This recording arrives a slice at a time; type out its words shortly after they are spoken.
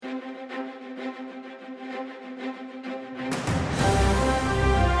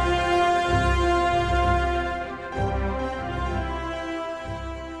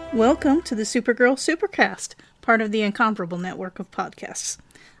Welcome to the Supergirl Supercast, part of the Incomparable network of podcasts.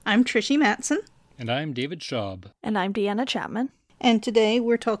 I'm Trish Matson. And I'm David Schaub. And I'm Deanna Chapman. And today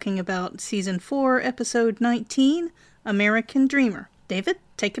we're talking about Season 4, Episode 19, American Dreamer. David,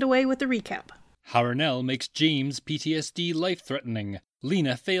 take it away with the recap. Harnell makes James' PTSD life-threatening.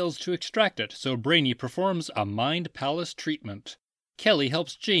 Lena fails to extract it, so Brainy performs a mind palace treatment. Kelley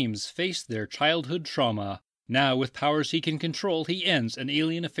helps James face their childhood trauma. Now, with powers he can control, he ends an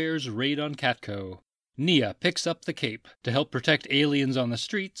alien affairs raid on Catco. Nia picks up the cape to help protect aliens on the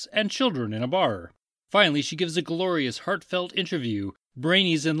streets and children in a bar. Finally, she gives a glorious, heartfelt interview.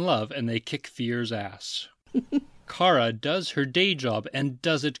 Brainy's in love, and they kick Fear's ass. Kara does her day job and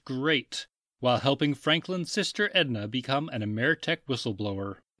does it great, while helping Franklin's sister Edna become an Ameritech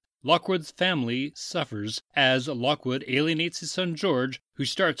whistleblower. Lockwood's family suffers as Lockwood alienates his son George, who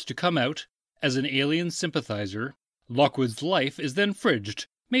starts to come out as an alien sympathizer. Lockwood's life is then fridged,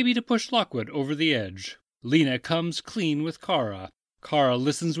 maybe to push Lockwood over the edge. Lena comes clean with Kara. Kara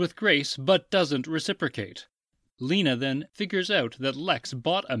listens with grace, but doesn't reciprocate. Lena then figures out that Lex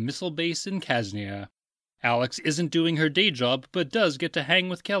bought a missile base in Casnia. Alex isn't doing her day job, but does get to hang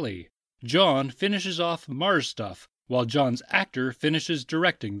with Kelley. John finishes off Mars stuff, while John's actor finishes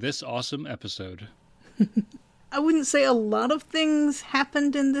directing this awesome episode. I wouldn't say a lot of things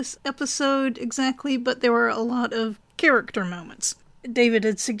happened in this episode exactly, but there were a lot of character moments. David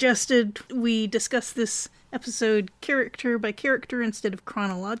had suggested we discuss this episode character by character instead of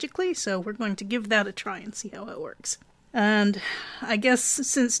chronologically, so we're going to give that a try and see how it works. And I guess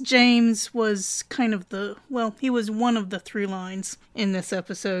since James was he was one of the through lines in this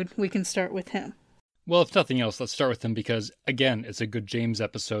episode, we can start with him. Well, if nothing else, let's start with him because, again, it's a good James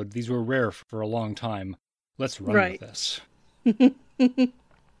episode. These were rare for a long time. Let's run with this.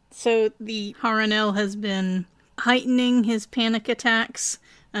 So the Harnell has been heightening his panic attacks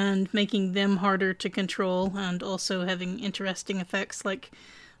and making them harder to control, and also having interesting effects like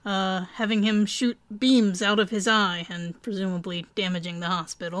having him shoot beams out of his eye and presumably damaging the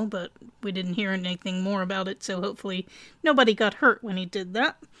hospital, but we didn't hear anything more about it, so hopefully nobody got hurt when he did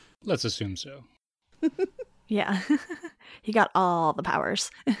that. Let's assume so. Yeah, he got all the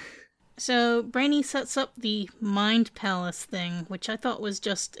powers. So Brainy sets up the Mind Palace thing, which I thought was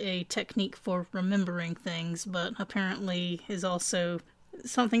just a technique for remembering things, but apparently is also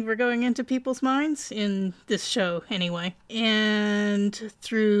something for going into people's minds, in this show anyway. And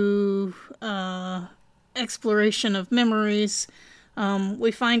through exploration of memories,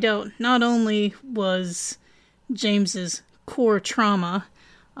 we find out not only was James's core trauma,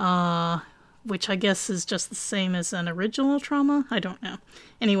 which I guess is just the same as an original trauma? I don't know.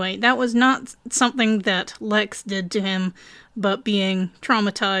 Anyway, that was not something that Lex did to him, but being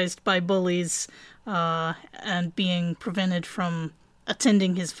traumatized by bullies and being prevented from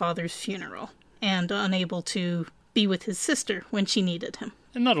attending his father's funeral, and unable to be with his sister when she needed him.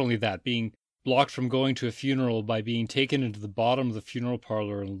 And not only that, being blocked from going to a funeral by being taken into the bottom of the funeral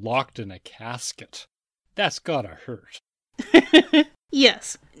parlor and locked in a casket. That's gotta hurt.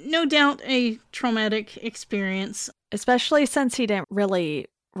 Yes, no doubt a traumatic experience. Especially since he didn't really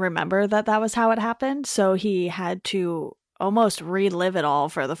remember that was how it happened, so he had to almost relive it all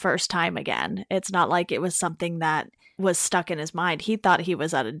for the first time again. It's not like it was something that was stuck in his mind. He thought he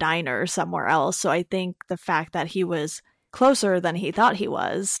was at a diner somewhere else, so I think the fact that he was closer than he thought he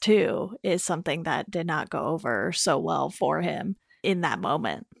was, too, is something that did not go over so well for him in that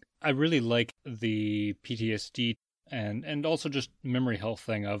moment. I really like the PTSD and also just memory health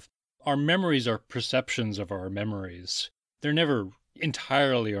thing of our memories are perceptions of our memories. They're never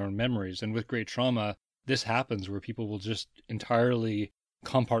entirely our memories, and with great trauma, this happens where people will just entirely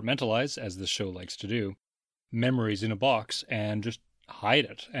compartmentalize, as this show likes to do, memories in a box and just hide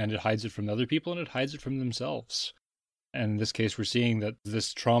it. And it hides it from other people and it hides it from themselves. And in this case, we're seeing that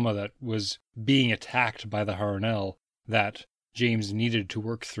this trauma that was being attacked by the Harnell that James needed to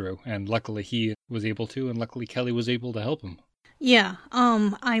work through, and luckily he was able to, and luckily Kelley was able to help him. Yeah,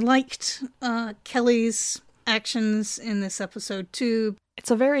 I liked Kelley's actions in this episode too.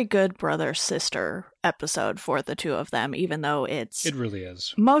 It's a very good brother-sister episode for the two of them, even though it really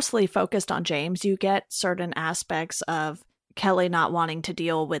is mostly focused on James. You get certain aspects of Kelley not wanting to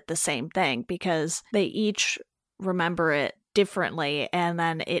deal with the same thing because they each remember it differently, and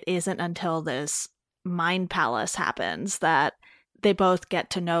then it isn't until this Mind Palace happens that they both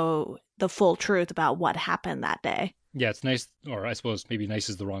get to know the full truth about what happened that day. Yeah, it's nice, or I suppose maybe nice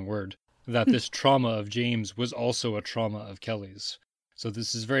is the wrong word, that this trauma of James was also a trauma of Kelley's. So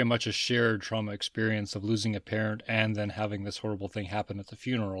this is very much a shared trauma experience of losing a parent and then having this horrible thing happen at the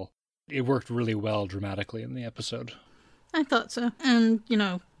funeral. It worked really well dramatically in the episode. I thought so. And,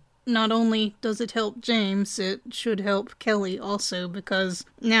 not only does it help James, it should help Kelley also, because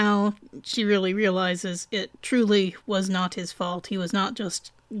now she really realizes it truly was not his fault. He was not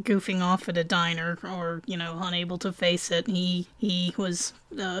just goofing off at a diner or, unable to face it. He was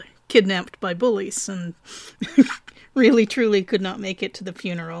kidnapped by bullies and really truly could not make it to the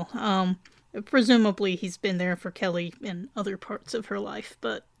funeral. Presumably he's been there for Kelley in other parts of her life,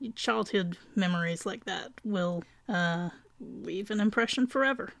 but childhood memories like that will leave an impression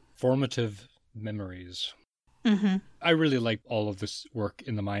forever. Formative memories. Mm-hmm. I really like all of this work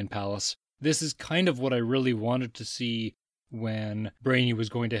in the Mind Palace. This is kind of what I really wanted to see when Brainy was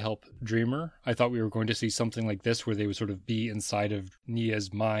going to help Dreamer. I thought we were going to see something like this where they would sort of be inside of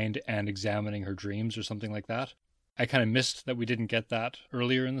Nia's mind and examining her dreams or something like that. I kind of missed that we didn't get that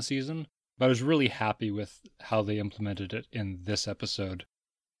earlier in the season, but I was really happy with how they implemented it in this episode.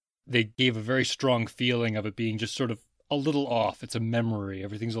 They gave a very strong feeling of it being just sort of a little off. It's a memory.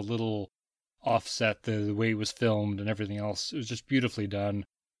 Everything's a little offset, the way it was filmed and everything else. It was just beautifully done.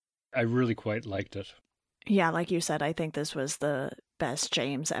 I really quite liked it. Yeah, like you said, I think this was the best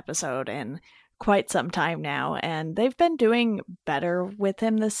James episode in quite some time now, and they've been doing better with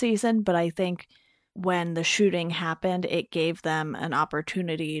him this season, but I think when the shooting happened, it gave them an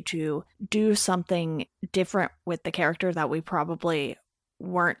opportunity to do something different with the character that we probably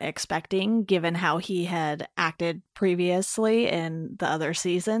weren't expecting, given how he had acted previously in the other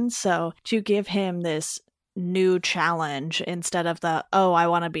seasons. So to give him this new challenge instead of the, oh, I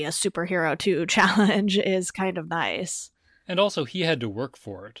want to be a superhero too challenge is kind of nice. And also he had to work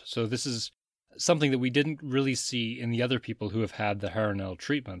for it. So this is something that we didn't really see in the other people who have had the Harrenhal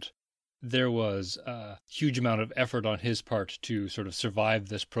treatment. There was a huge amount of effort on his part to sort of survive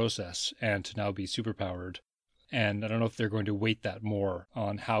this process and to now be superpowered. And I don't know if they're going to weight that more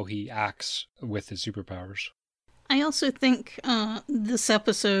on how he acts with his superpowers. I also think this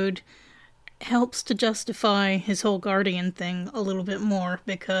episode helps to justify his whole Guardian thing a little bit more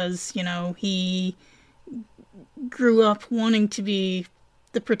because, he grew up wanting to be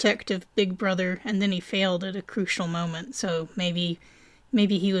the protective big brother and then he failed at a crucial moment. So maybe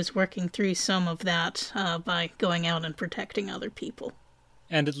he was working through some of that by going out and protecting other people.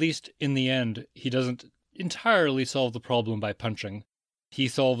 And at least in the end, he doesn't entirely solve the problem by punching. He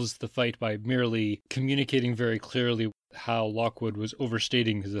solves the fight by merely communicating very clearly how Lockwood was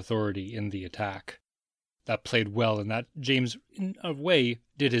overstating his authority in the attack. That played well, and that James, in a way,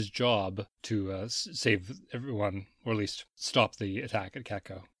 did his job to save everyone, or at least stop the attack at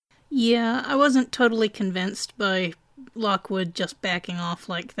Keko. Yeah, I wasn't totally convinced by Lockwood just backing off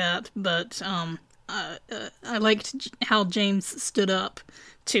like that, but I liked how James stood up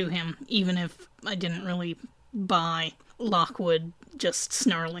to him, even if I didn't really buy Lockwood just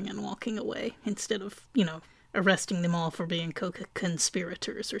snarling and walking away instead of, arresting them all for being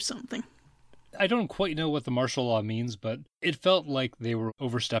co-conspirators or something. I don't quite know what the martial law means, but it felt like they were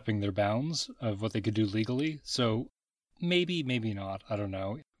overstepping their bounds of what they could do legally, so maybe not, I don't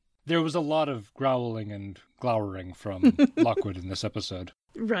know. There was a lot of growling and glowering from Lockwood in this episode.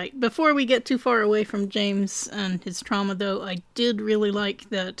 Right. Before we get too far away from James and his trauma, though, I did really like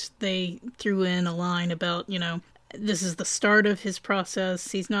that they threw in a line about, this is the start of his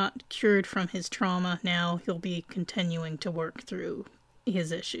process. He's not cured from his trauma. Now he'll be continuing to work through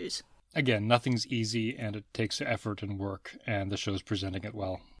his issues. Again, nothing's easy, and it takes effort and work, and the show's presenting it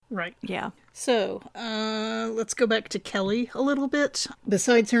well. Right. Yeah. So, let's go back to Kelley a little bit.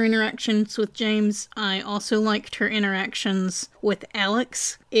 Besides her interactions with James, I also liked her interactions with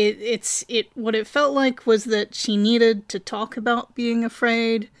Alex. What it felt like was that she needed to talk about being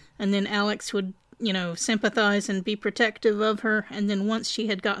afraid, and then Alex would, sympathize and be protective of her, and then once she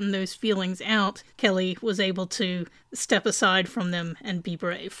had gotten those feelings out, Kelley was able to step aside from them and be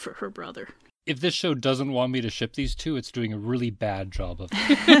brave for her brother. If this show doesn't want me to ship these two, it's doing a really bad job of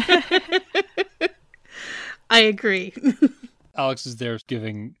it. I agree. Alex is there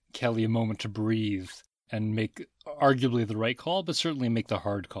giving Kelley a moment to breathe and make arguably the right call, but certainly make the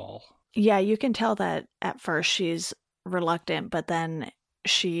hard call. Yeah, you can tell that at first she's reluctant, but then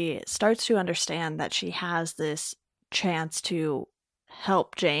she starts to understand that she has this chance to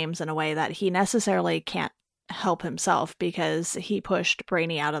help James in a way that he necessarily can't help himself because he pushed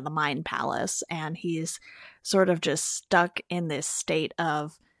Brainy out of the Mind Palace and he's sort of just stuck in this state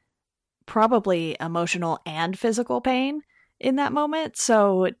of probably emotional and physical pain in that moment.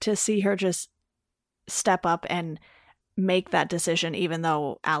 So to see her just step up and make that decision, even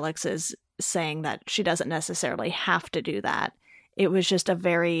though Alex is saying that she doesn't necessarily have to do that, it was just a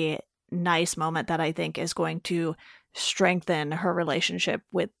very nice moment that I think is going to strengthen her relationship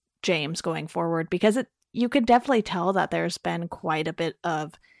with James going forward, because you could definitely tell that there's been quite a bit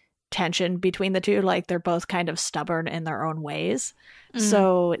of tension between the two. Like, they're both kind of stubborn in their own ways.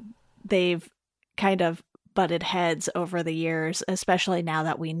 So they've kind of butted heads over the years, especially now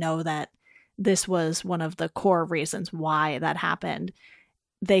that we know that this was one of the core reasons why that happened.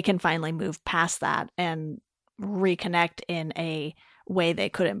 They can finally move past that and reconnect in a way they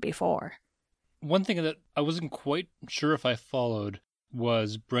couldn't before. One thing that I wasn't quite sure if I followed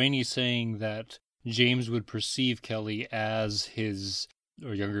was Brainy saying that James would perceive Kelley as his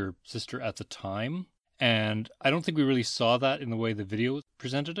younger sister at the time. And I don't think we really saw that in the way the video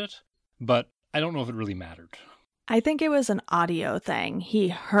presented it, but I don't know if it really mattered. I think it was an audio thing. He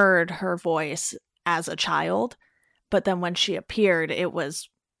heard her voice as a child, but then when she appeared, it was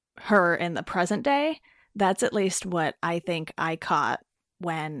her in the present day. That's at least what I think I caught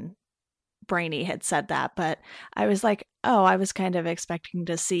when Brainy had said that. But I was like, oh, I was kind of expecting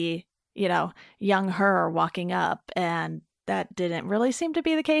to see, young her walking up, and that didn't really seem to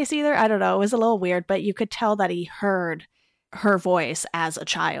be the case either. I don't know. It was a little weird, but you could tell that he heard her voice as a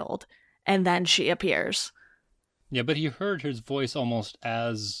child, and then she appears. Yeah, but he heard his voice almost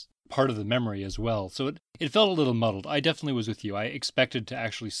as part of the memory as well. So it felt a little muddled. I definitely was with you. I expected to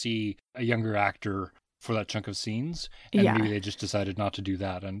actually see a younger actor for that chunk of scenes, and maybe they just decided not to do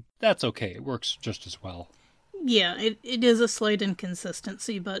that, and that's okay. It works just as well. Yeah, it is a slight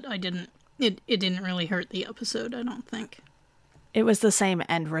inconsistency, but it didn't really hurt the episode, I don't think. It was the same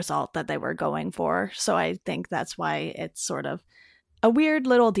end result that they were going for, so I think that's why it's sort of a weird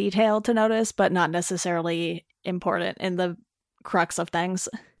little detail to notice, but not necessarily important in the crux of things.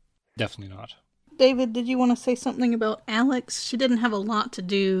 Definitely not. David, did you want to say something about Alex? She didn't have a lot to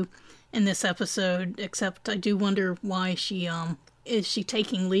do in this episode, except I do wonder why she is she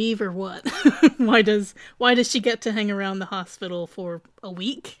taking leave or what? Why does she get to hang around the hospital for a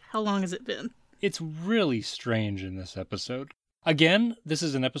week? How long has it been? It's really strange in this episode. Again, this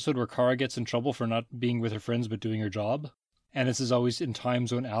is an episode where Kara gets in trouble for not being with her friends but doing her job. And this is always in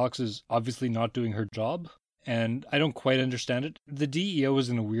times when Alex is obviously not doing her job. And I don't quite understand it. The DEO is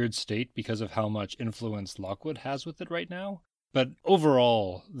in a weird state because of how much influence Lockwood has with it right now. But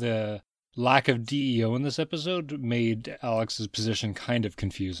overall, the lack of DEO in this episode made Alex's position kind of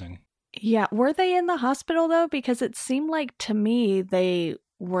confusing. Yeah, were they in the hospital though? Because it seemed like to me they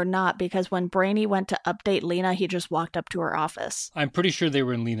were not, because when Brainy went to update Lena, he just walked up to her office. I'm pretty sure they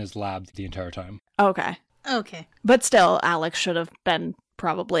were in Lena's lab the entire time. Okay. But still, Alex should have been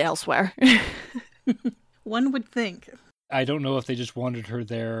probably elsewhere. One would think. I don't know if they just wanted her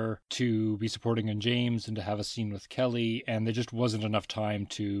there to be supporting on James and to have a scene with Kelley, and there just wasn't enough time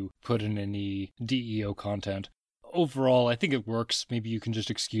to put in any DEO content. Overall, I think it works. Maybe you can just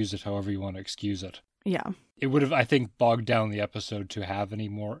excuse it however you want to excuse it. Yeah. It would have, I think, bogged down the episode to have any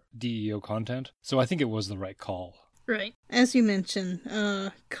more DEO content, so I think it was the right call. Right. As you mentioned,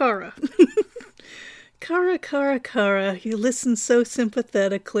 Kara. Kara, you listen so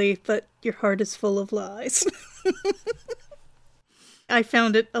sympathetically, but your heart is full of lies. I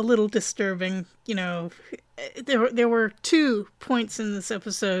found it a little disturbing. There were 2 points in this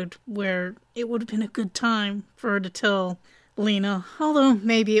episode where it would have been a good time for her to tell Lena, although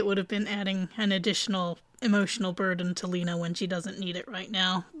maybe it would have been adding an additional emotional burden to Lena when she doesn't need it right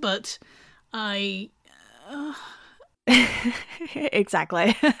now. But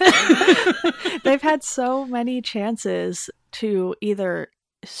Exactly. They've had so many chances to either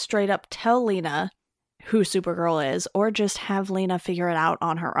straight up tell Lena who Supergirl is, or just have Lena figure it out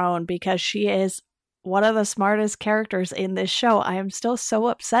on her own, because she is one of the smartest characters in this show. I am still so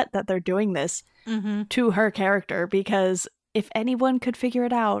upset that they're doing this to her character, because if anyone could figure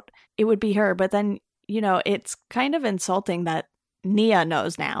it out, it would be her. But then, it's kind of insulting that Nia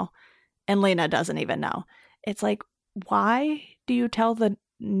knows now and Lena doesn't even know. It's like, why do you tell the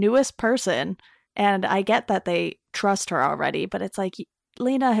newest person? And I get that they trust her already, but it's like,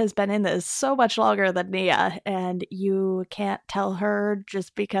 Lena has been in this so much longer than Nia, and you can't tell her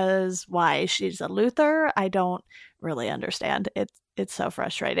just because, why? She's a Luthor? I don't really understand. It's so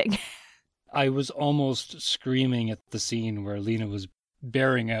frustrating. I was almost screaming at the scene where Lena was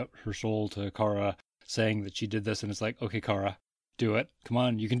bearing out her soul to Kara, saying that she did this, and it's like, okay, Kara, do it. Come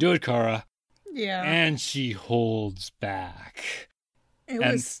on, you can do it, Kara. Yeah. And she holds back.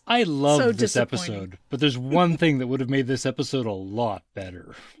 I love this episode, but there's one thing that would have made this episode a lot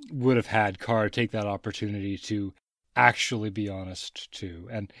better. Would have had Kara take that opportunity to actually be honest too,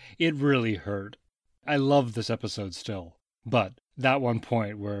 and it really hurt. I love this episode still, but that one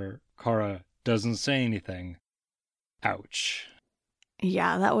point where Kara doesn't say anything, ouch.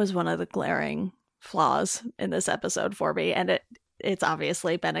 Yeah, that was one of the glaring flaws in this episode for me, and it's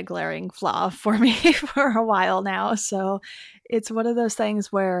obviously been a glaring flaw for me for a while now. So it's one of those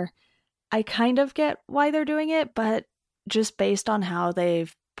things where I kind of get why they're doing it, but just based on how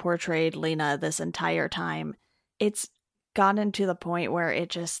they've portrayed Lena this entire time, it's gotten to the point where it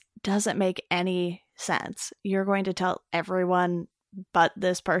just doesn't make any sense. You're going to tell everyone but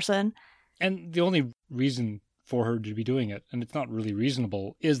this person. And the only reason for her to be doing it, and it's not really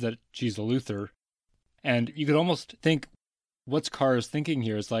reasonable, is that she's a Luthor. And you could almost think what's Kara's thinking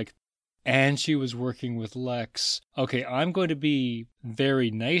here is like, and she was working with Lex. Okay, I'm going to be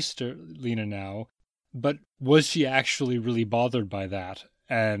very nice to Lena now, but was she actually really bothered by that?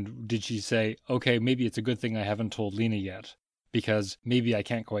 And did she say, okay, maybe it's a good thing I haven't told Lena yet, because maybe I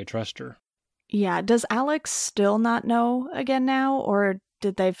can't quite trust her? Yeah, does Alex still not know again now, or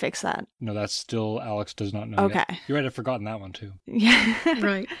did they fix that? No, that's still Alex does not know Okay. yet. You're right, I've forgotten that one too. Yeah.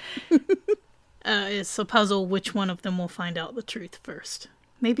 Right. It's a puzzle which one of them will find out the truth first.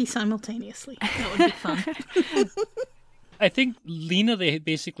 Maybe simultaneously. That would be fun. I think Lena, they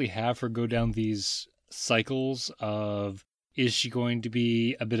basically have her go down these cycles of, is she going to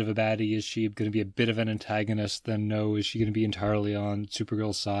be a bit of a baddie? Is she going to be a bit of an antagonist? Then no, is she going to be entirely on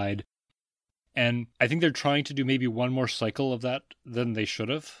Supergirl's side? And I think they're trying to do maybe one more cycle of that than they should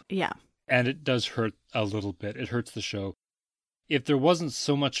have. Yeah. And it does hurt a little bit. It hurts the show. If there wasn't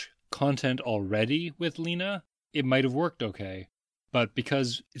so much content already with Lena, it might have worked okay. But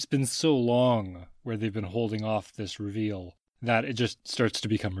because it's been so long where they've been holding off this reveal, that it just starts to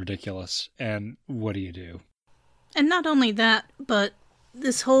become ridiculous. And what do you do? And not only that, but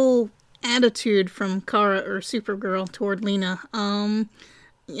this whole attitude from Kara or Supergirl toward Lena,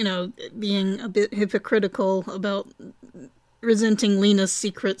 being a bit hypocritical about resenting Lena's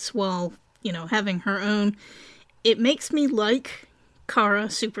secrets while, having her own, it makes me like Kara,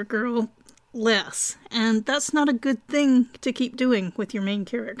 Supergirl, less. And that's not a good thing to keep doing with your main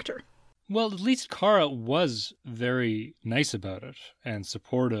character. Well, at least Kara was very nice about it and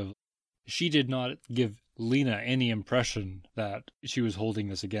supportive. She did not give Lena any impression that she was holding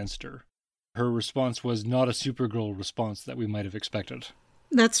this against her. Her response was not a Supergirl response that we might have expected.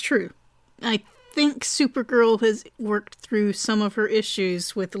 That's true. I think Supergirl has worked through some of her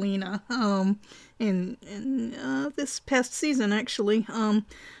issues with Lena in this past season, actually.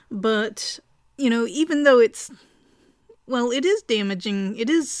 But, even though it is damaging, it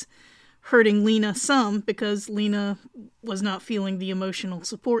is hurting Lena some because Lena was not feeling the emotional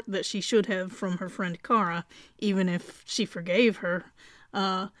support that she should have from her friend Kara, even if she forgave her.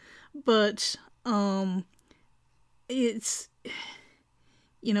 But it's...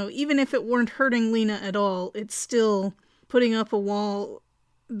 even if it weren't hurting Lena at all, it's still putting up a wall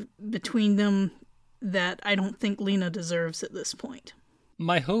between them that I don't think Lena deserves at this point.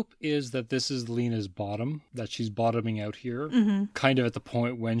 My hope is that this is Lena's bottom, that she's bottoming out here, kind of at the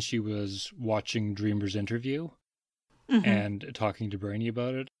point when she was watching Dreamer's interview and talking to Brainy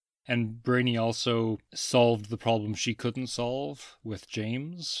about it. And Brainy also solved the problem she couldn't solve with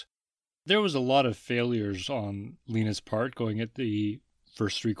James. There was a lot of failures on Lena's part going at the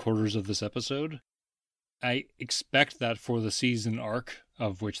first 3/4 of this episode. I expect that for the season arc,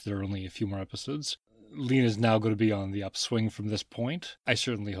 of which there are only a few more episodes, Lena's now going to be on the upswing from this point. I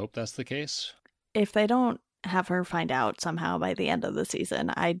certainly hope that's the case. If they don't have her find out somehow by the end of the season,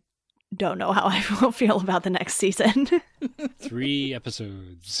 I don't know how I will feel about the next season. 3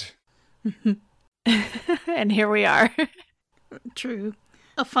 episodes. And here we are. True.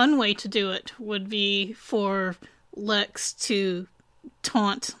 A fun way to do it would be for Lex to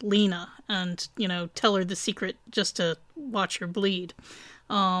taunt Lena and, tell her the secret just to watch her bleed.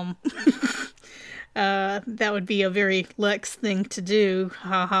 That would be a very Lex thing to do.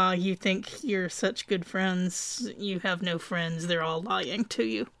 Haha, you think you're such good friends. You have no friends. They're all lying to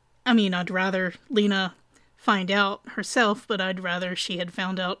you. I mean, I'd rather Lena find out herself, but I'd rather she had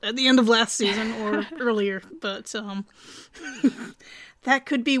found out at the end of last season or earlier. But that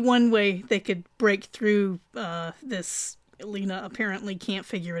could be one way they could break through this Lena apparently can't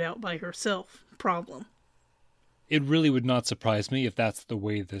figure it out by herself problem. It really would not surprise me if that's the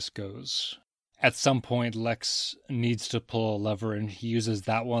way this goes. At some point, Lex needs to pull a lever, and he uses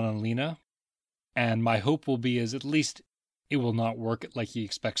that one on Lena. And my hope will be is at least it will not work like he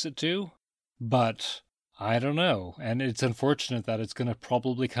expects it to. But I don't know. And it's unfortunate that it's going to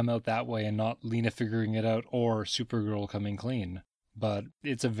probably come out that way and not Lena figuring it out or Supergirl coming clean. But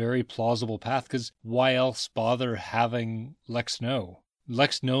it's a very plausible path, because why else bother having Lex know?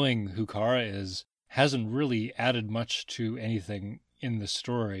 Lex knowing who Kara is hasn't really added much to anything in the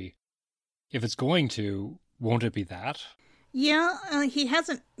story. If it's going to, won't it be that? Yeah, he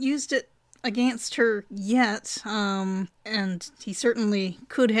hasn't used it against her yet, and he certainly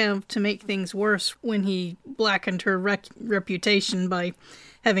could have to make things worse when he blackened her reputation by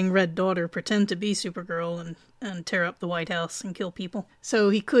having Red Daughter pretend to be Supergirl and tear up the White House and kill people. So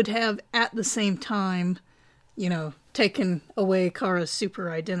he could have, at the same time, taken away Kara's super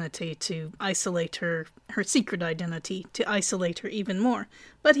identity to isolate her secret identity, to isolate her even more.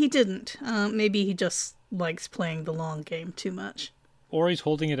 But he didn't. Maybe he just likes playing the long game too much. Or he's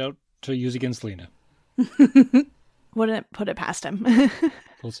holding it out to use against Lena. Wouldn't put it past him.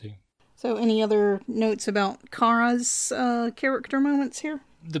 We'll see. So any other notes about Kara's character moments here?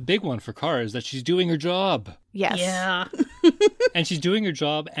 The big one for Kara is that she's doing her job. Yes. Yeah. And she's doing her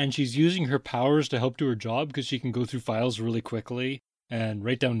job, and she's using her powers to help do her job because she can go through files really quickly and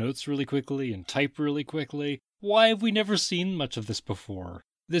write down notes really quickly and type really quickly. Why have we never seen much of this before?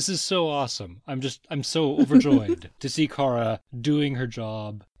 This is so awesome. I'm so overjoyed to see Kara doing her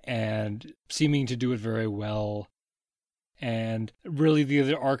job and seeming to do it very well. And really the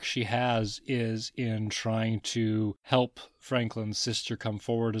other arc she has is in trying to help Franklin's sister come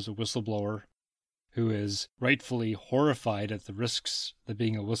forward as a whistleblower, who is rightfully horrified at the risks that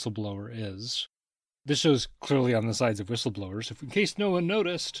being a whistleblower is. This show's clearly on the sides of whistleblowers, in case no one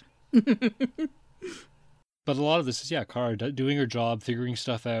noticed. But a lot of this is, Kara doing her job, figuring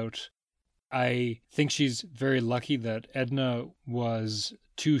stuff out. I think she's very lucky that Edna was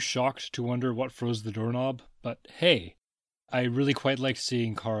too shocked to wonder what froze the doorknob. But hey, I really quite liked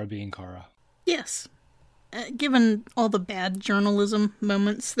seeing Kara being Kara. Yes. Given all the bad journalism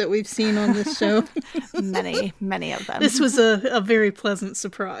moments that we've seen on this show. Many, many of them. This was a very pleasant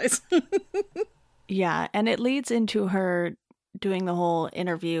surprise. Yeah, and it leads into her doing the whole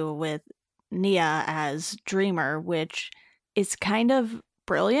interview with Nia as Dreamer, which is kind of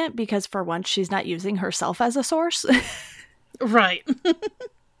brilliant because for once she's not using herself as a source. Right.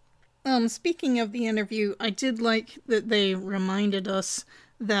 Speaking of the interview, I did like that they reminded us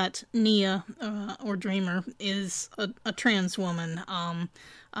that Nia, or Dreamer, is a trans woman.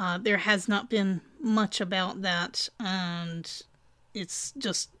 There has not been much about that, and it's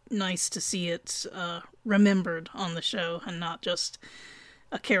just nice to see it remembered on the show and not just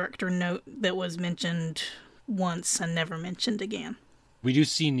a character note that was mentioned once and never mentioned again. We do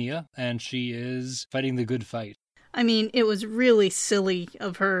see Nia, and she is fighting the good fight. I mean, it was really silly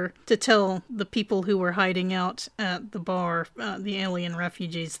of her to tell the people who were hiding out at the bar, the alien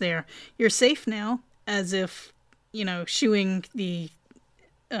refugees there, "You're safe now," as if, shooing the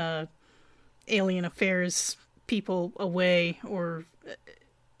alien affairs people away or,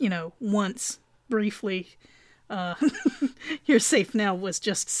 once, briefly, "You're safe now" was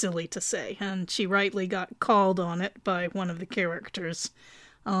just silly to say. And she rightly got called on it by one of the characters.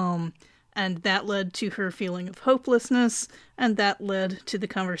 And that led to her feeling of hopelessness, and that led to the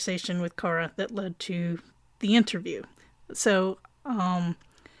conversation with Kara that led to the interview. So,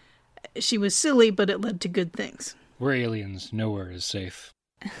 she was silly, but it led to good things. We're aliens. Nowhere is safe.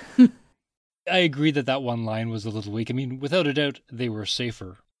 I agree that one line was a little weak. I mean, without a doubt, they were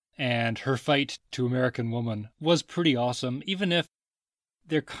safer. And her fight to American Woman was pretty awesome, even if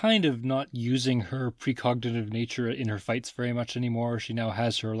they're kind of not using her precognitive nature in her fights very much anymore. She now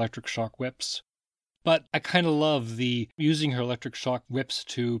has her electric shock whips. But I kind of love the using her electric shock whips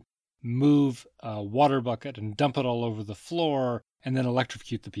to move a water bucket and dump it all over the floor and then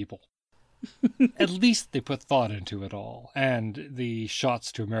electrocute the people. At least they put thought into it all. And the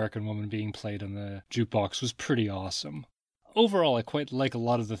shots to American Woman being played on the jukebox was pretty awesome. Overall, I quite like a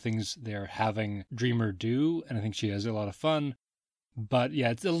lot of the things they're having Dreamer do, and I think she has a lot of fun. But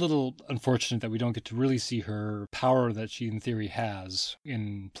yeah, it's a little unfortunate that we don't get to really see her power that she in theory has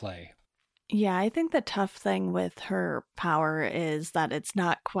in play. Yeah, I think the tough thing with her power is that it's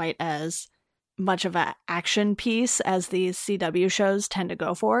not quite as much of an action piece as these CW shows tend to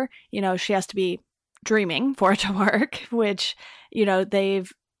go for. She has to be dreaming for it to work, which, they've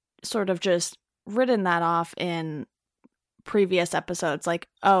sort of just written that off in previous episodes, like,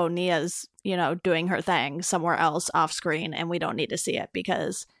 oh, Nia's, doing her thing somewhere else off screen and we don't need to see it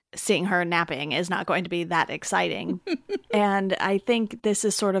because seeing her napping is not going to be that exciting. And I think this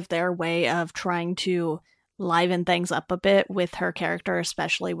is sort of their way of trying to liven things up a bit with her character,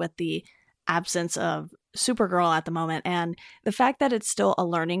 especially with the absence of Supergirl at the moment. And the fact that it's still a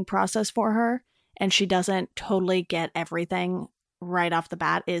learning process for her and she doesn't totally get everything right off the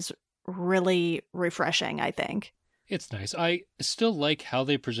bat is really refreshing, I think. It's nice. I still like how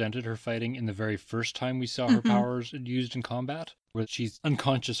they presented her fighting in the very first time we saw her powers used in combat, where she's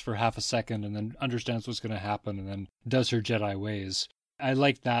unconscious for half a second and then understands what's going to happen and then does her Jedi ways. I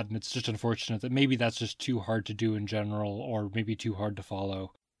like that, and it's just unfortunate that maybe that's just too hard to do in general or maybe too hard to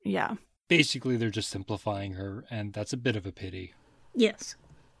follow. Yeah. basically they're just simplifying her, and that's a bit of a pity. Yes.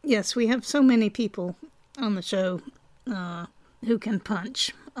 Yes, we have so many people on the show who can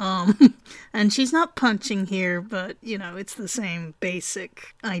punch. And she's not punching here, but, it's the same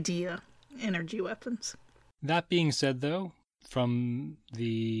basic idea. Energy weapons. That being said, though, from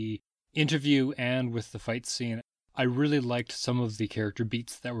the interview and with the fight scene, I really liked some of the character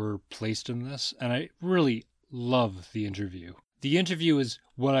beats that were placed in this, and I really love the interview. The interview is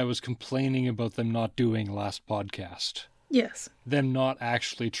what I was complaining about them not doing last podcast. Yes. Them not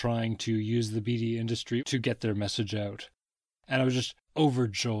actually trying to use the media industry to get their message out. And I was just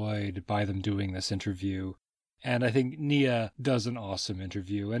overjoyed by them doing this interview. And I think Nia does an awesome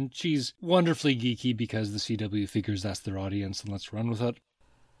interview, and she's wonderfully geeky because the CW figures that's their audience, and let's run with it.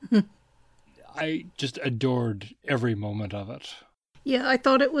 I just adored every moment of it. Yeah, I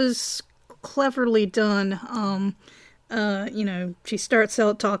thought it was cleverly done. She starts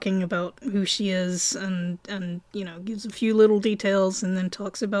out talking about who she is and gives a few little details, and then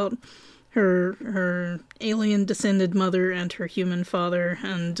talks about her alien descended mother and her human father,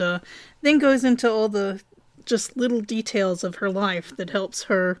 and then goes into all the just little details of her life that helps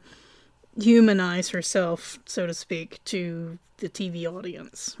her humanize herself, so to speak, to the TV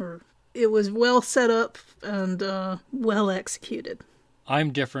audience. It was well set up and well executed.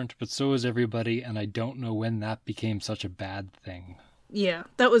 I'm different, but so is everybody, and I don't know when that became such a bad thing. Yeah,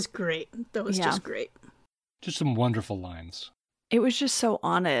 that was great. That was just great. Just some wonderful lines. It was just so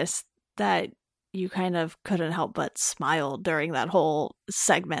honest that you kind of couldn't help but smile during that whole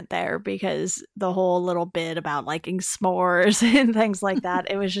segment there, because the whole little bit about liking s'mores and things like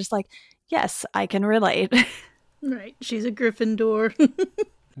that, it was just like, yes, I can relate. Right. She's a Gryffindor.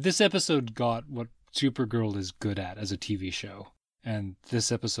 This episode got what Supergirl is good at as a TV show. And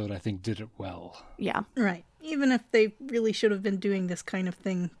this episode, I think, did it well. Yeah. Right. Even if they really should have been doing this kind of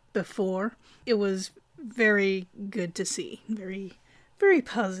thing before, it was very good to see. Very, very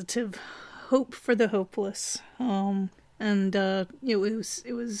positive. Hope for the hopeless. It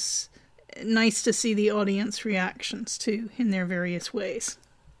was nice to see the audience reactions, too, in their various ways.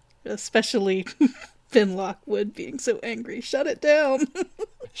 Especially Ben Lockwood being so angry. Shut it down.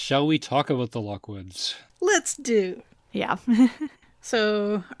 Shall we talk about the Lockwoods? Let's do. Yeah.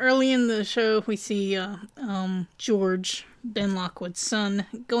 So, early in the show, we see George, Ben Lockwood's son,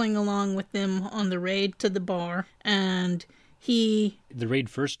 going along with them on the raid to the bar, and the raid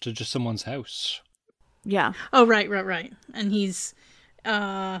first to just someone's house. Yeah. Oh, right. And he's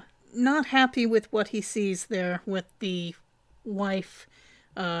not happy with what he sees there, with the wife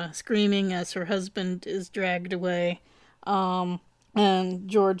screaming as her husband is dragged away. And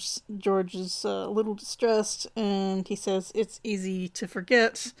George is a little distressed, and he says it's easy to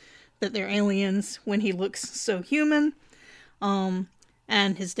forget that they're aliens when he looks so human.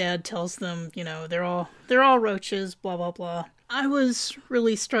 And his dad tells them, they're all roaches, blah, blah, blah. I was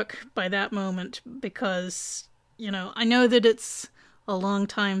really struck by that moment because, I know that it's a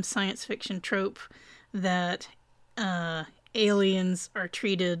long-time science fiction trope that aliens are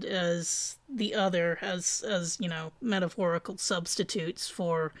treated as the other, as metaphorical substitutes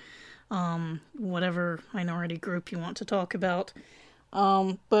for whatever minority group you want to talk about.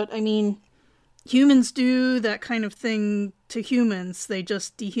 But I mean, humans do that kind of thing to humans. They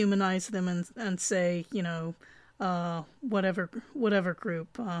just dehumanize them and say, whatever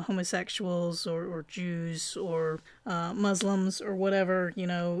group, homosexuals or Jews or Muslims or whatever,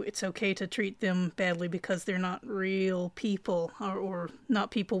 it's okay to treat them badly because they're not real people or not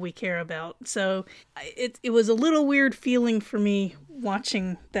people we care about. So it was a little weird feeling for me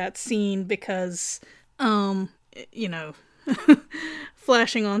watching that scene because,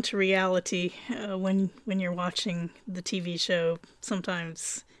 flashing onto reality when you're watching the TV show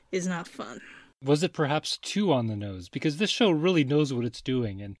sometimes is not fun. Was it perhaps too on the nose? Because this show really knows what it's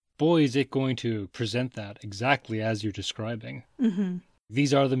doing, and boy, is it going to present that exactly as you're describing. Mm-hmm.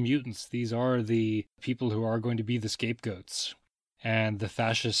 These are the mutants. These are the people who are going to be the scapegoats. And the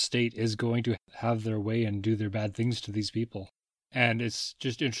fascist state is going to have their way and do their bad things to these people. And it's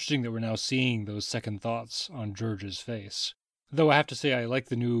just interesting that we're now seeing those second thoughts on George's face. Though I have to say I like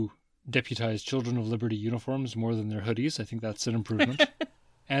the new deputized Children of Liberty uniforms more than their hoodies. I think that's an improvement.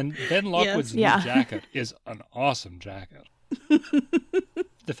 And Ben Lockwood's new jacket is an awesome jacket.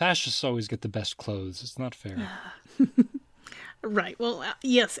 The fascists always get the best clothes. It's not fair. Right. Well,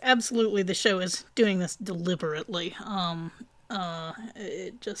 yes, absolutely. The show is doing this deliberately.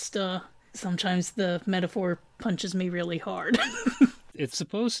 It just, sometimes the metaphor punches me really hard. It's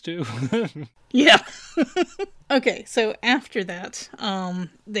supposed to. Yeah. Okay, so after that,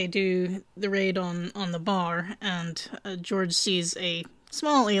 they do the raid on the bar, and George sees a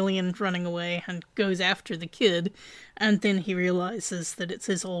small alien running away and goes after the kid, and then he realizes that it's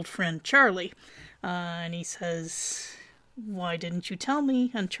his old friend Charlie. And he says, "Why didn't you tell me?"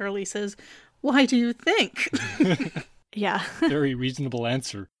 And Charlie says, "Why do you think?" Yeah. Very reasonable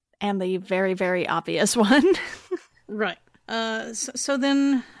answer. And the very, very obvious one. Right. So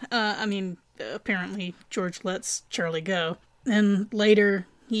then, apparently George lets Charlie go. And later,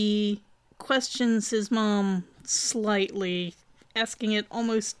 he questions his mom slightly, asking it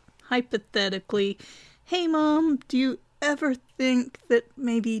almost hypothetically, "Hey, Mom, do you ever think that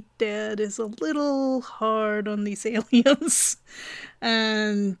maybe Dad is a little hard on these aliens?"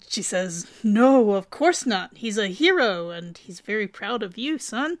 And she says, "No, of course not. He's a hero, and he's very proud of you,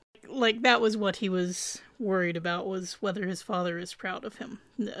 son." Like, that was what he was worried about, was whether his father is proud of him.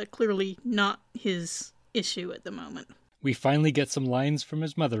 Clearly not his issue at the moment. We finally get some lines from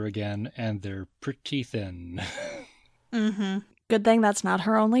his mother again, and they're pretty thin. Mm-hmm. Good thing that's not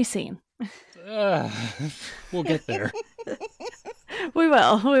her only scene. We'll get there. We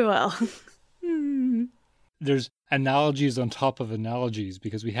will. There's analogies on top of analogies,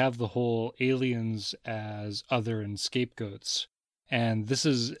 because we have the whole aliens as other and scapegoats. And this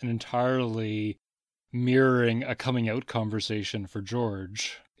is an entirely mirroring a coming out conversation for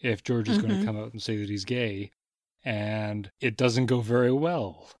George, if George is going to come out and say that he's gay. And it doesn't go very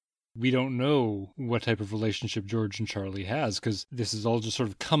well. We don't know what type of relationship George and Charlie has, because this is all just sort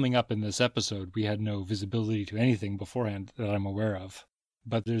of coming up in this episode. We had no visibility to anything beforehand that I'm aware of.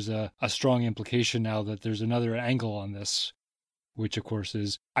 But there's a strong implication now that there's another angle on this, which of course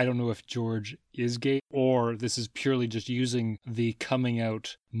is, I don't know if George is gay, or this is purely just using the coming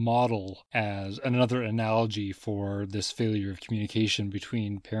out model as another analogy for this failure of communication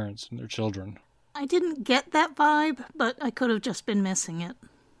between parents and their children. I didn't get that vibe, but I could have just been missing it.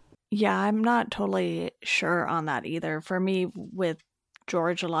 Yeah, I'm not totally sure on that either. For me, with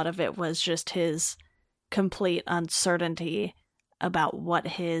George, a lot of it was just his complete uncertainty about what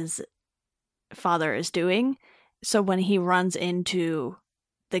his father is doing. So when he runs into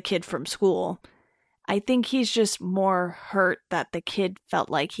the kid from school, I think he's just more hurt that the kid felt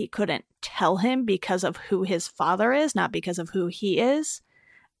like he couldn't tell him because of who his father is, not because of who he is.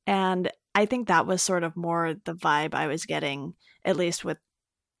 And I think that was sort of more the vibe I was getting, at least with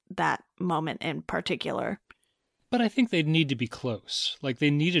that moment in particular. But I think they'd need to be close. Like, they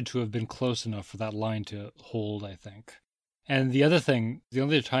needed to have been close enough for that line to hold, I think. And the other thing, the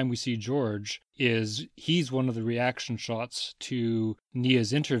only time we see George is he's one of the reaction shots to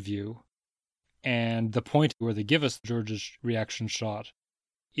Nia's interview. And the point where they give us George's reaction shot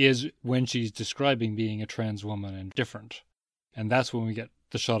is when she's describing being a trans woman and different. And that's when we get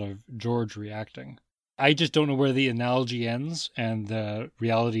the shot of George reacting. I just don't know where the analogy ends and the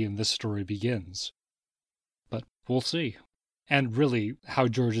reality in this story begins. But we'll see. And really, how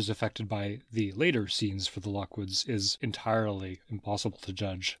George is affected by the later scenes for the Lockwoods is entirely impossible to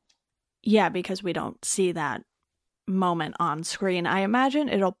judge. Yeah, because we don't see that moment on screen. I imagine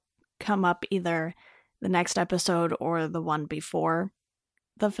it'll come up either the next episode or the one before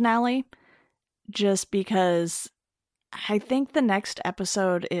the finale, just because I think the next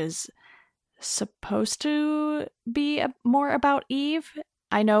episode is supposed to be more about Eve.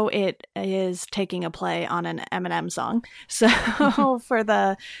 I know it is taking a play on an Eminem song, so for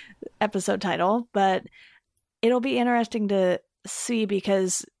the episode title, but it'll be interesting to see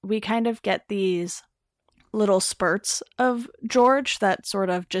because we kind of get these little spurts of George that sort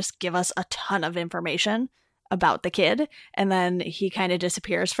of just give us a ton of information about the kid, and then he kind of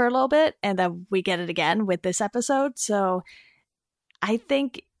disappears for a little bit, and then we get it again with this episode. So I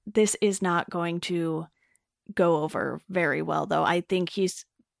think this is not going to go over very well, though. I think he's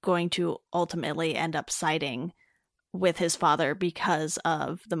going to ultimately end up siding with his father because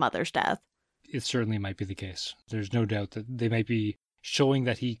of the mother's death. It certainly might be the case. There's no doubt that they might be showing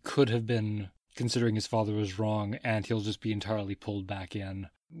that he could have been considering his father was wrong, and he'll just be entirely pulled back in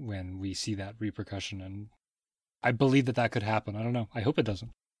when we see that repercussion. And I believe that that could happen. I don't know. I hope it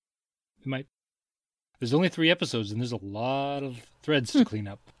doesn't. It might. There's only 3 episodes, and there's a lot of threads to clean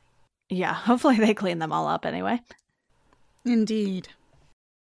up. Yeah, hopefully they clean them all up anyway. Indeed.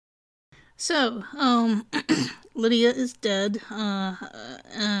 So, Lydia is dead,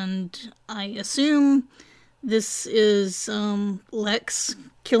 and I assume this is Lex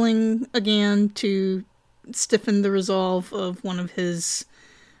killing again to stiffen the resolve of one of his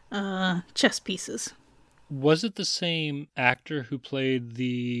chess pieces. Was it the same actor who played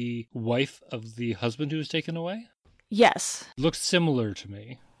the wife of the husband who was taken away? Yes. Looks similar to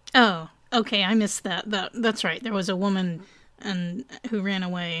me. Oh, okay, I missed that. That's right. There was a woman who ran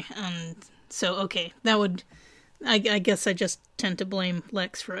away, and so okay, that would I guess I just tend to blame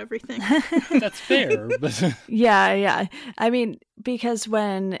Lex for everything. That's fair, but... Yeah. I mean, because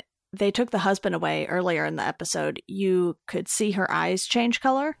when they took the husband away earlier in the episode, you could see her eyes change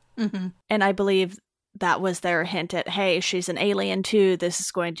color. Mm-hmm. And I believe that was their hint at, hey, she's an alien too. This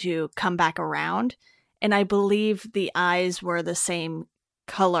is going to come back around. And I believe the eyes were the same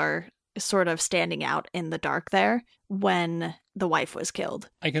color, sort of standing out in the dark there when the wife was killed.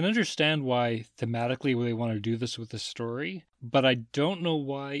 I can understand why thematically they want to do this with the story, but I don't know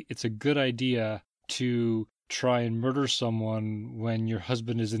why it's a good idea to try and murder someone when your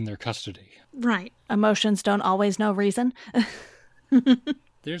husband is in their custody. Right. Emotions don't always know reason.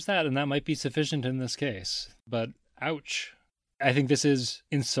 There's that, and that might be sufficient in this case. But ouch. I think this is,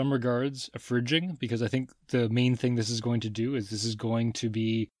 in some regards, a fridging, because I think the main thing this is going to do is this is going to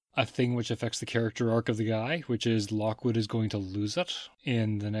be a thing which affects the character arc of the guy, which is Lockwood is going to lose it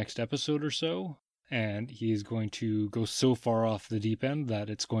in the next episode or so. And he is going to go so far off the deep end that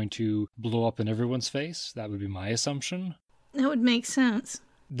it's going to blow up in everyone's face. That would be my assumption. That would make sense.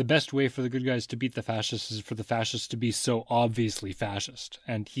 The best way for the good guys to beat the fascists is for the fascists to be so obviously fascist.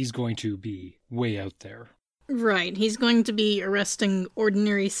 And he's going to be way out there. Right. He's going to be arresting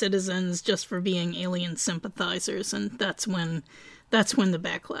ordinary citizens just for being alien sympathizers, and that's when the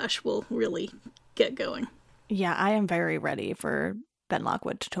backlash will really get going. Yeah, I am very ready for Ben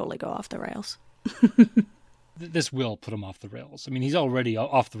Lockwood to totally go off the rails. This will put him off the rails. I mean, he's already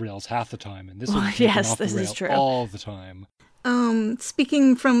off the rails half the time, and this will Well, put yes, him off this the is rails true. all the time.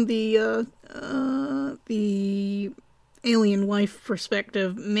 Speaking from the alien wife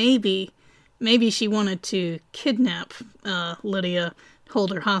perspective, maybe she wanted to kidnap Lydia,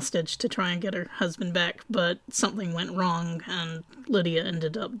 hold her hostage to try and get her husband back, but something went wrong and Lydia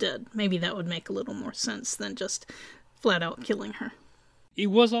ended up dead. Maybe that would make a little more sense than just flat out killing her. It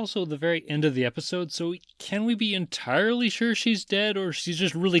was also the very end of the episode, so can we be entirely sure she's dead, or she's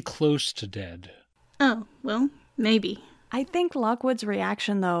just really close to dead? Oh, well, maybe. I think Lockwood's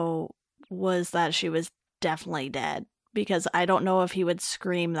reaction, though, was that she was definitely dead, because I don't know if he would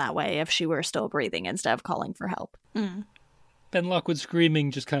scream that way if she were still breathing instead of calling for help. Mm. Ben Lockwood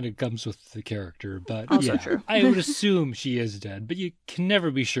screaming just kind of comes with the character, but Also yeah, true. I would assume she is dead, but you can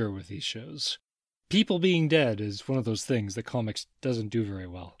never be sure with these shows. People being dead is one of those things that comics doesn't do very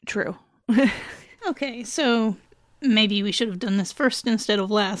well. True. Okay, so maybe we should have done this first instead of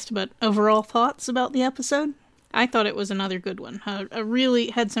last, but overall thoughts about the episode? I thought it was another good one. Really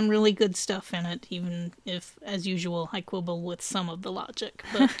had some really good stuff in it, even if, as usual, I quibble with some of the logic.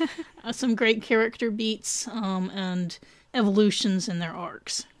 But some great character beats and evolutions in their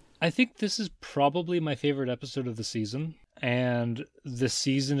arcs. I think this is probably my favorite episode of the season, and this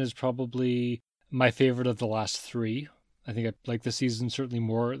season is probably my favorite of the last three. I think I like this season certainly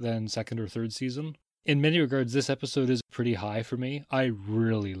more than second or third season. In many regards, this episode is pretty high for me. I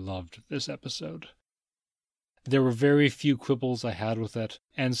really loved this episode. There were very few quibbles I had with it,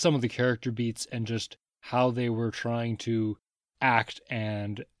 and some of the character beats and just how they were trying to act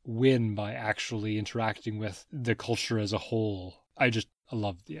and win by actually interacting with the culture as a whole. I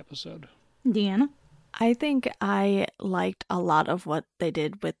loved the episode. Deanna? I think I liked a lot of what they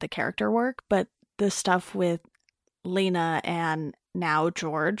did with the character work, but the stuff with Lena and now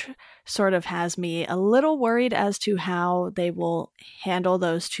George sort of has me a little worried as to how they will handle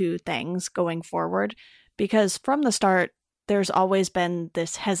those two things going forward. Because from the start, there's always been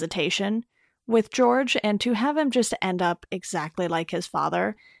this hesitation with George, and to have him just end up exactly like his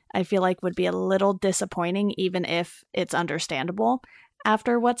father, I feel like would be a little disappointing, even if it's understandable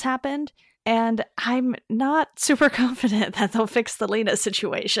after what's happened. And I'm not super confident that they'll fix the Lena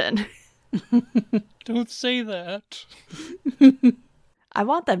situation. Don't say that. I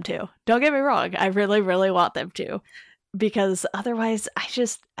want them to. Don't get me wrong. I really, really want them to. Because otherwise,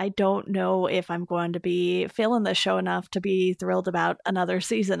 I don't know if I'm going to be feeling the show enough to be thrilled about another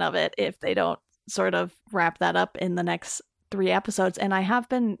season of it if they don't sort of wrap that up in the next 3 episodes. And I have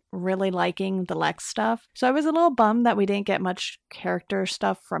been really liking the Lex stuff. So I was a little bummed that we didn't get much character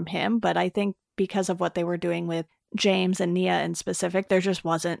stuff from him. But I think because of what they were doing with James and Nia in specific, there just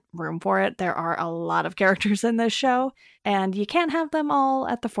wasn't room for it. There are a lot of characters in this show, and you can't have them all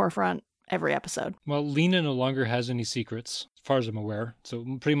at the forefront every episode. Well, Lena no longer has any secrets, as far as I'm aware, so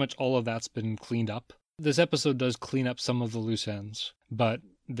pretty much all of that's been cleaned up. This episode does clean up some of the loose ends, but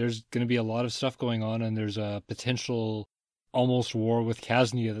there's going to be a lot of stuff going on, and there's a potential almost war with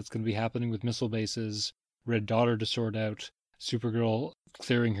Kaznia that's going to be happening with missile bases, Red Daughter to sort out, Supergirl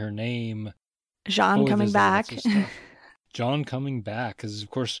clearing her name. Jean coming back. John coming back, because of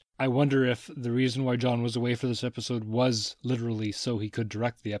course I wonder if the reason why John was away for this episode was literally so he could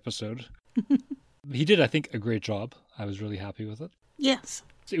direct the episode. He did, I think, a great job. I was really happy with it. Yes.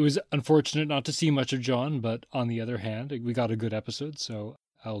 It was unfortunate not to see much of John, but on the other hand, we got a good episode, so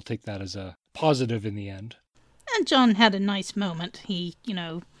I'll take that as a positive in the end. And John had a nice moment. He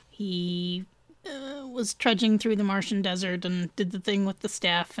was trudging through the Martian desert and did the thing with the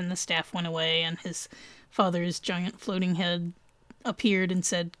staff, and the staff went away, and his father's giant floating head appeared and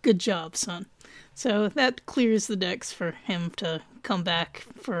said, "Good job, son." So that clears the decks for him to come back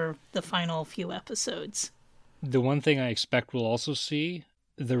for the final few episodes. The one thing I expect we'll also see,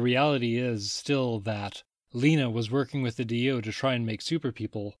 the reality is still that Lena was working with the DO to try and make super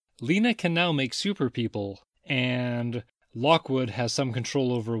people. Lena can now make super people, and Lockwood has some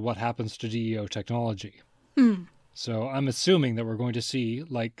control over what happens to DEO technology. So I'm assuming that we're going to see,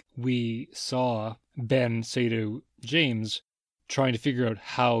 like we saw Ben say to James, trying to figure out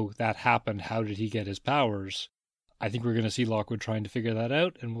how that happened. How did he get his powers? I think we're going to see Lockwood trying to figure that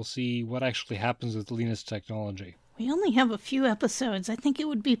out, and we'll see what actually happens with Lena's technology. We only have a few episodes. I think it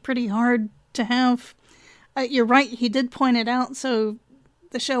would be pretty hard to have... you're right, he did point it out, so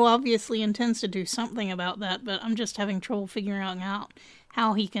the show obviously intends to do something about that, but I'm just having trouble figuring out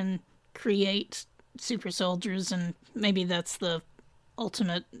how he can create super soldiers, and maybe that's the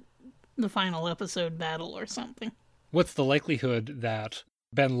final episode battle or something. What's the likelihood that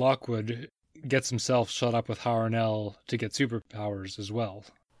Ben Lockwood gets himself shot up with Harnell to get superpowers as well?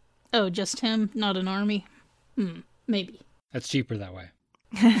 Oh, just him, not an army? Maybe. That's cheaper that way.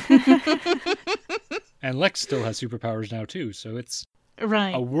 And Lex still has superpowers now too, so it's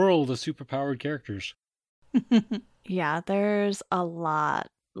right. A world of superpowered characters. Yeah, there's a lot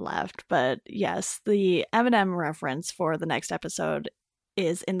left, but yes, the Eminem reference for the next episode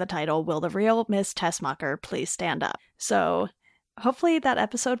is in the title, "Will the real Miss Tessmacher please stand up?" So hopefully that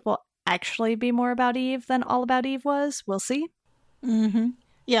episode will actually be more about Eve than All About Eve was. We'll see.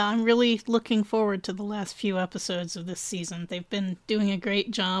 Yeah, I'm really looking forward to the last few episodes of this season. They've been doing a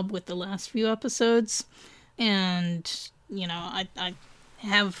great job with the last few episodes, and, I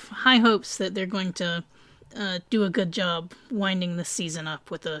have high hopes that they're going to do a good job winding the season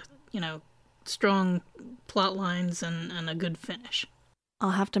up with strong plot lines and a good finish.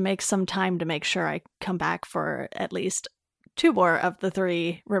 I'll have to make some time to make sure I come back for at least 2 more of the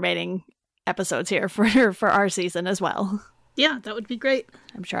 3 remaining episodes here for our season as well. Yeah, that would be great.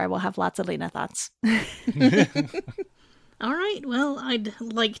 I'm sure I will have lots of Lena thoughts. All right, well, I'd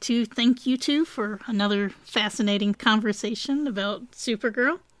like to thank you two for another fascinating conversation about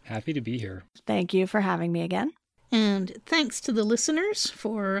Supergirl. Happy to be here. Thank you for having me again. And thanks to the listeners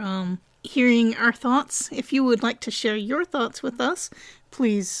for hearing our thoughts. If you would like to share your thoughts with us,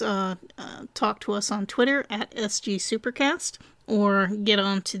 please talk to us on Twitter at SGSupercast, or get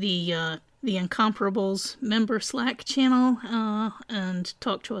on to the Incomparables member Slack channel and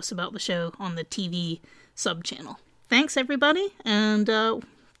talk to us about the show on the TeeVee sub-channel. Thanks, everybody, and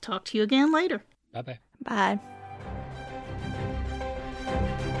talk to you again later. Bye-bye. Bye.